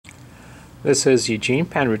This is Eugene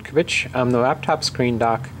Panrutkovich. I'm the laptop screen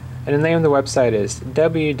doc, and the name of the website is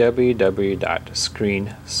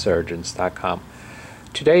www.screensurgeons.com.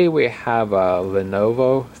 Today we have a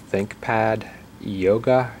Lenovo ThinkPad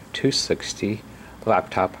Yoga 260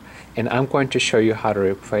 laptop, and I'm going to show you how to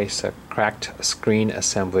replace a cracked screen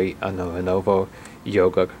assembly on the Lenovo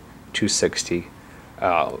Yoga 260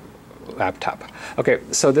 laptop. Okay,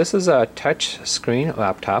 so this is a touch screen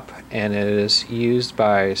laptop, and it is used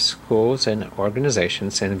by schools and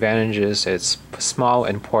organizations. The advantage is it's small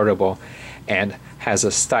and portable and has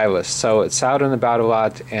a stylus, so it's out and about a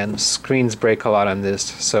lot, and screens break a lot on this,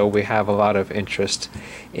 so we have a lot of interest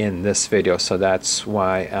in this video, so that's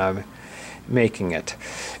why I'm making it.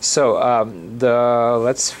 So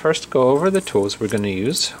let's first go over the tools we're going to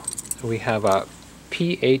use. We have a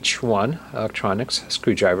PH1 electronics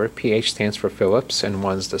screwdriver. PH stands for Phillips and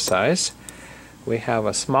 1's the size. We have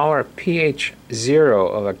a smaller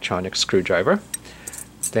PH0 electronic screwdriver.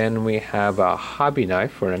 Then we have a hobby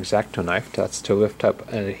knife or an X-Acto knife. That's to lift up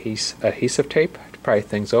an adhesive tape to pry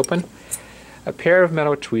things open. A pair of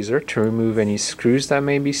metal tweezers to remove any screws that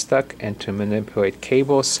may be stuck and to manipulate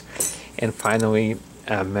cables. And finally,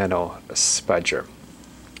 a metal spudger.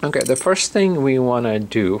 Okay, the first thing we want to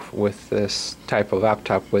do with this type of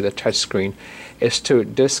laptop with a touchscreen is to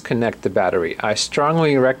disconnect the battery. I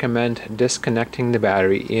strongly recommend disconnecting the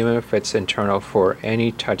battery even if it's internal for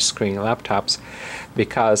any touchscreen laptops,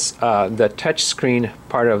 because the touchscreen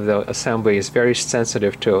part of the assembly is very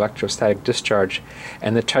sensitive to electrostatic discharge,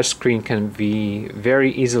 and the touchscreen can be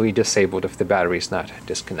very easily disabled if the battery is not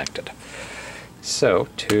disconnected. So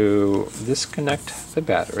to disconnect the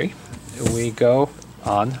battery, we go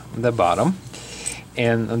on the bottom,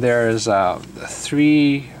 and there's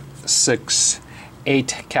 3, 6,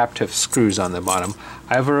 8 captive screws on the bottom.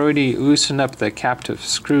 I've already loosened up the captive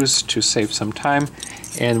screws to save some time,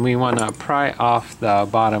 and we want to pry off the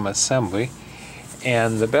bottom assembly.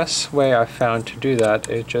 And the best way I found to do that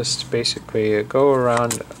is just basically go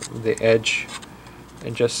around the edge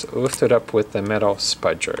and just lift it up with the metal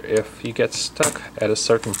spudger. If you get stuck at a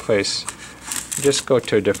certain place, just go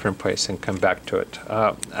to a different place and come back to it.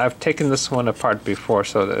 I've taken this one apart before,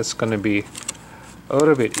 so it's going to be a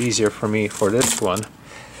little bit easier for me for this one,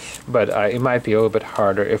 but it might be a little bit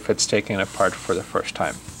harder if it's taken apart for the first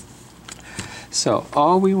time. So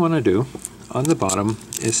all we want to do on the bottom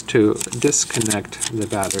is to disconnect the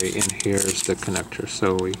battery, and here's the connector.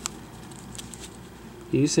 So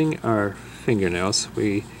using our fingernails,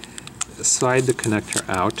 we slide the connector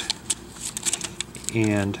out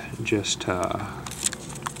and just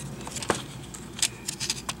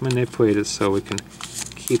manipulate it so we can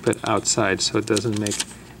keep it outside so it doesn't make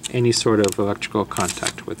any sort of electrical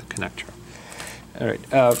contact with the connector. Alright,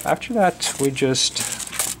 after that we just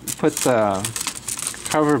put the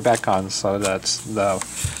cover back on so that the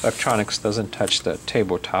electronics doesn't touch the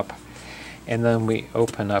tabletop, and then we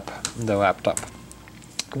open up the laptop.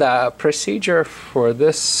 The procedure for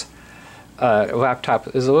this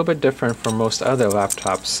laptop is a little bit different from most other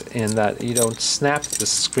laptops in that you don't snap the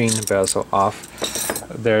screen bezel off.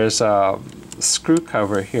 There's a screw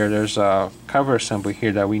cover here, there's a cover assembly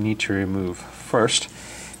here that we need to remove first.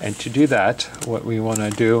 And to do that, what we want to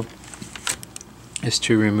do is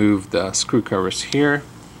to remove the screw covers here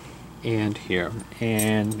and here.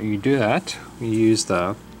 And you do that, you use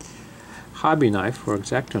the hobby knife or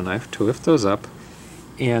X-Acto knife to lift those up.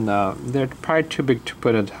 And they're probably too big to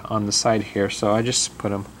put it on the side here, so I just put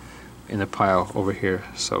them in a pile over here,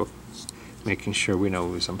 so making sure we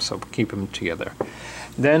don't lose them, so keep them together.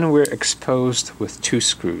 Then we're exposed with 2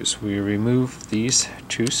 screws. We remove these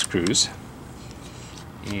 2 screws,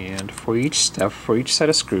 and for each set of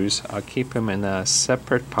screws, I'll keep them in a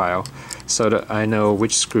separate pile so that I know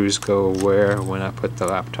which screws go where when I put the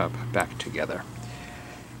laptop back together.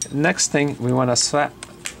 Next thing, we want to snap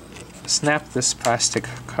this plastic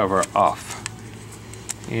cover off,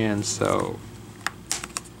 and so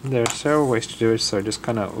there are several ways to do it. So just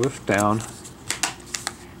kind of lift down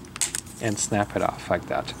and snap it off like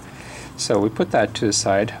that. So we put that to the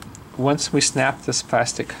side. Once we snap this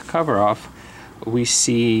plastic cover off, we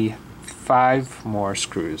see 5 more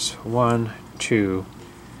screws. 1, 2,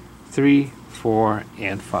 3, 4,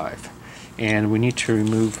 and 5, and we need to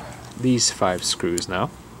remove these 5 screws now.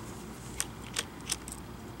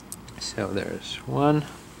 So there's 1,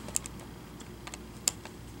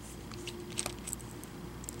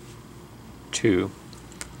 2,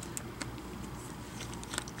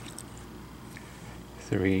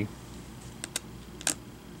 3,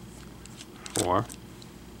 4,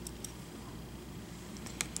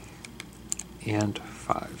 and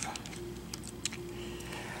 5.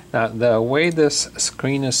 Now the way this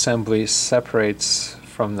screen assembly separates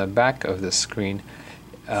from the back of the screen,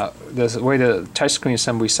 the way the touchscreen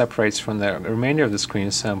assembly separates from the remainder of the screen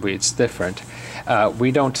assembly, it's different.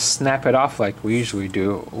 We don't snap it off like we usually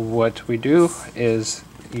do. What we do is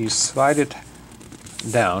you slide it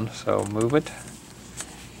down, so move it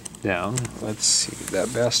down. Let's see, the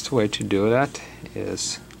best way to do that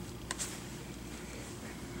is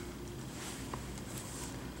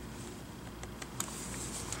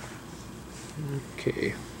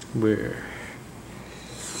okay,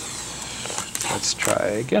 let's try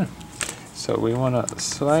again. So we want to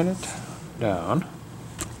slide it down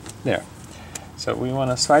there. So we want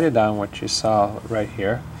to slide it down, what you saw right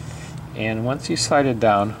here, and once you slide it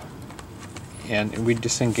down and we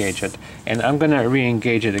disengage it, and I'm going to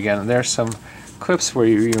re-engage it again. There's some clips where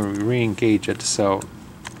you re-engage it, so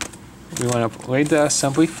we want to lay the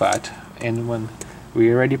assembly flat, and when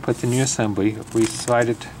we already put the new assembly, we slide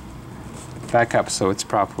it back up so it's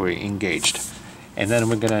properly engaged. And then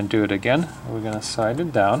we're going to do it again. We're going to slide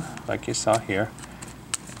it down like you saw here,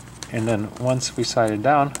 and then once we slide it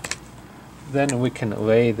down, then we can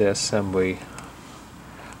lay the assembly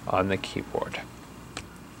on the keyboard.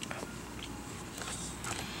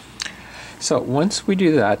 So once we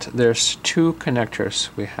do that, there's two connectors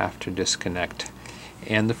we have to disconnect,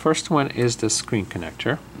 and the first one is the screen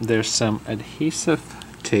connector. There's some adhesive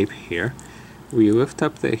tape here. We lift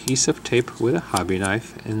up the adhesive tape with a hobby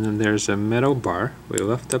knife, and then there's a metal bar. We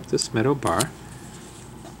lift up this metal bar,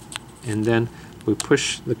 and then we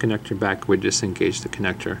push the connector back. We disengage the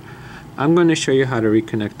connector. I'm going to show you how to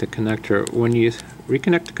reconnect the connector. When you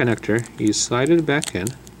reconnect the connector, you slide it back in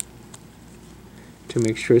to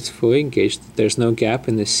make sure it's fully engaged. There's no gap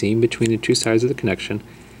in the seam between the two sides of the connection,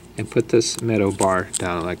 and put this metal bar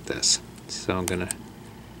down like this. So I'm going to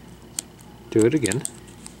do it again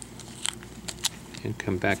and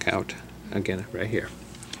come back out again right here.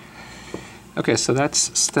 Okay, so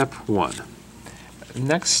that's step one.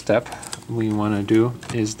 Next step we want to do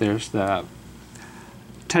is there's the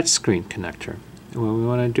touchscreen connector. And what we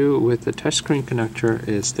want to do with the touchscreen connector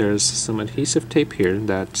is there's some adhesive tape here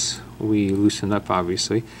that we loosen up,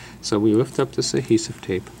 obviously. So we lift up this adhesive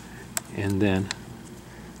tape, and then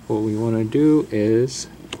what we want to do is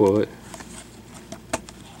pull it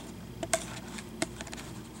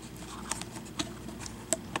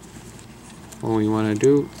what we want to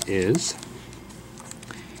do is,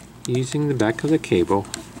 using the back of the cable,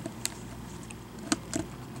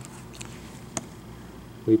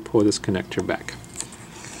 we pull this connector back.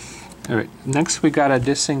 Alright, next we gotta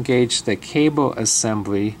disengage the cable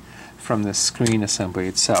assembly from the screen assembly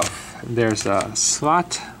itself. There's a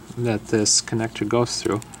slot that this connector goes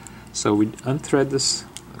through, so we unthread this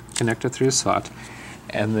connector through the slot,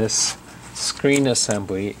 and this screen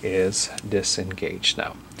assembly is disengaged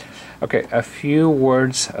now. Okay, a few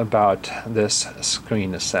words about this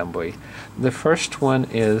screen assembly. The first one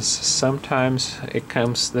is sometimes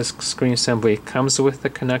this screen assembly comes with the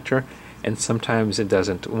connector, and sometimes it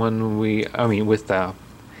doesn't. When with the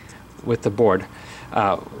board,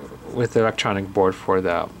 with the electronic board for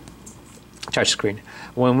the touchscreen.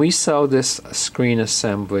 When we sell this screen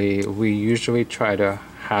assembly, we usually try to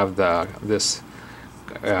have this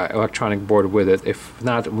electronic board with it. If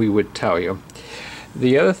not, we would tell you.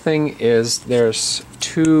 The other thing is there's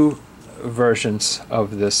two versions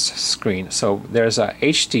of this screen. So there's a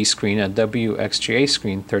HD screen, a WXGA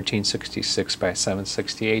screen, 1366 by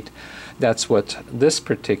 768. That's what this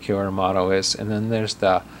particular model is. And then there's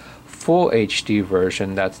the full HD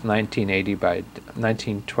version, that's 1920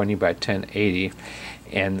 by 1080.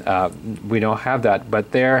 And we don't have that,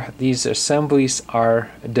 but these assemblies are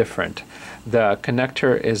different. The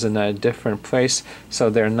connector is in a different place, so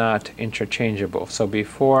they're not interchangeable. So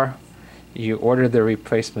before you order the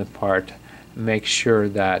replacement part, make sure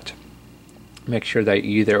that you're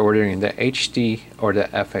either ordering the HD or the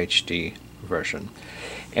FHD version.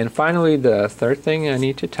 And finally, the third thing I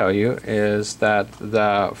need to tell you is that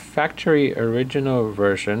the factory original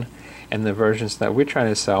version and the versions that we're trying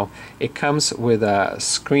to sell, it comes with a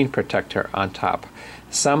screen protector on top.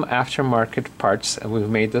 Some aftermarket parts, and we've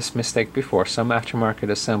made this mistake before, some aftermarket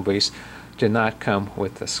assemblies do not come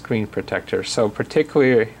with the screen protector. So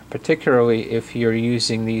particularly if you're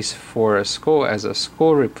using these for a school as a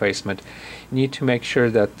school replacement, you need to make sure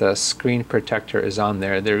that the screen protector is on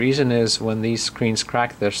there. The reason is when these screens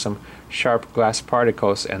crack, there's some sharp glass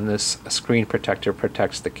particles, and this screen protector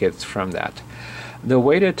protects the kids from that. The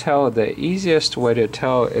way to tell, the easiest way to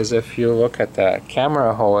tell is if you look at the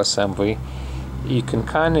camera hole assembly, you can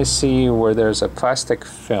kind of see where there's a plastic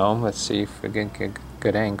film. Let's see if we can get a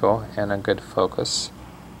good angle and a good focus.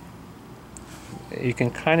 you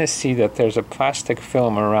can kind of see that there's a plastic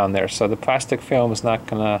film around there, so the plastic film is not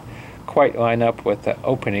going to quite line up with the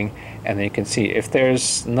opening. And then you can see if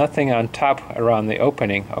there's nothing on top around the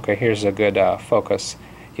opening, okay, here's a good focus.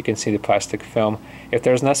 You can see the plastic film. If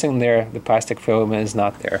there's nothing there, the plastic film is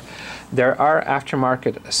not there. There are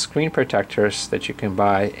aftermarket screen protectors that you can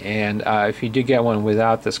buy, and if you do get one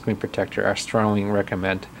without the screen protector, I strongly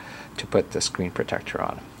recommend to put the screen protector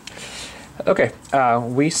on. Okay,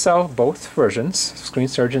 we sell both versions. Screen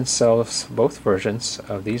Surgeon sells both versions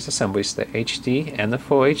of these assemblies, the HD and the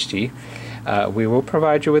Full HD. We will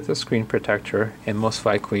provide you with a screen protector, and most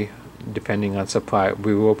likely, depending on supply,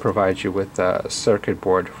 we will provide you with a circuit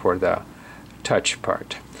board for the touch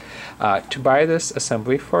part. To buy this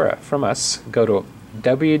assembly from us, go to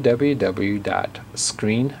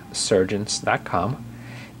www.screensurgeons.com,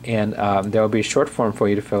 and there will be a short form for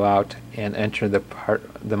you to fill out and enter the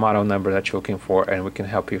model number that you're looking for, and we can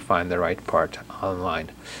help you find the right part online.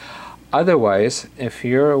 Otherwise, if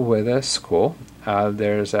you're with a school,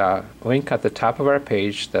 there's a link at the top of our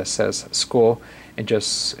page that says school, and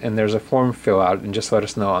there's a form fill out, and just let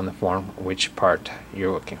us know on the form which part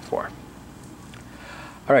you're looking for.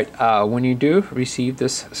 All right, when you do receive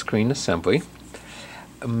this screen assembly,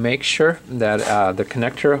 make sure that the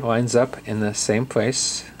connector lines up in the same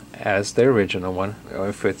place as the original one, or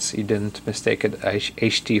if you didn't mistake it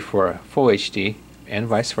HD for Full HD and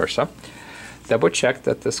vice versa. Double check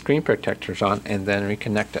that the screen protector is on and then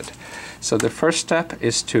reconnect it. So the first step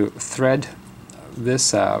is to thread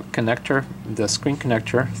this connector, the screen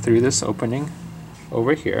connector, through this opening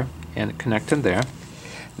over here and connect it there.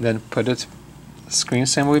 Then put its screen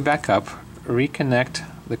assembly back up, reconnect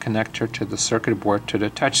the connector to the circuit board to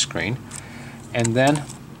the touch screen, and then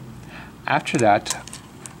after that,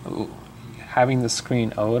 having the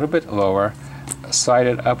screen a little bit lower, slide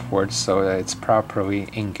it upwards so that it's properly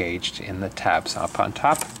engaged in the tabs up on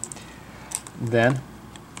top. Then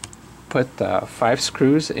put the 5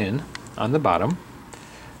 screws in on the bottom,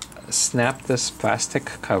 snap this plastic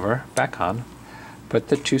cover back on, put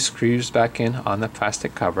the 2 screws back in on the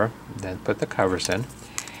plastic cover, then put the covers in,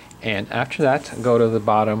 and after that go to the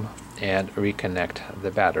bottom and reconnect the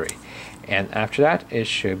battery, and after that it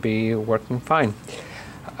should be working fine.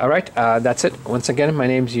 Alright, that's it. Once again, my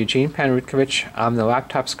name is Eugene Panrutkovich. I'm the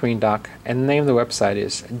laptop screen doc, and the name of the website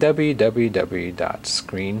is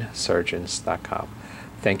www.screensurgeons.com.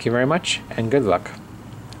 Thank you very much, and good luck.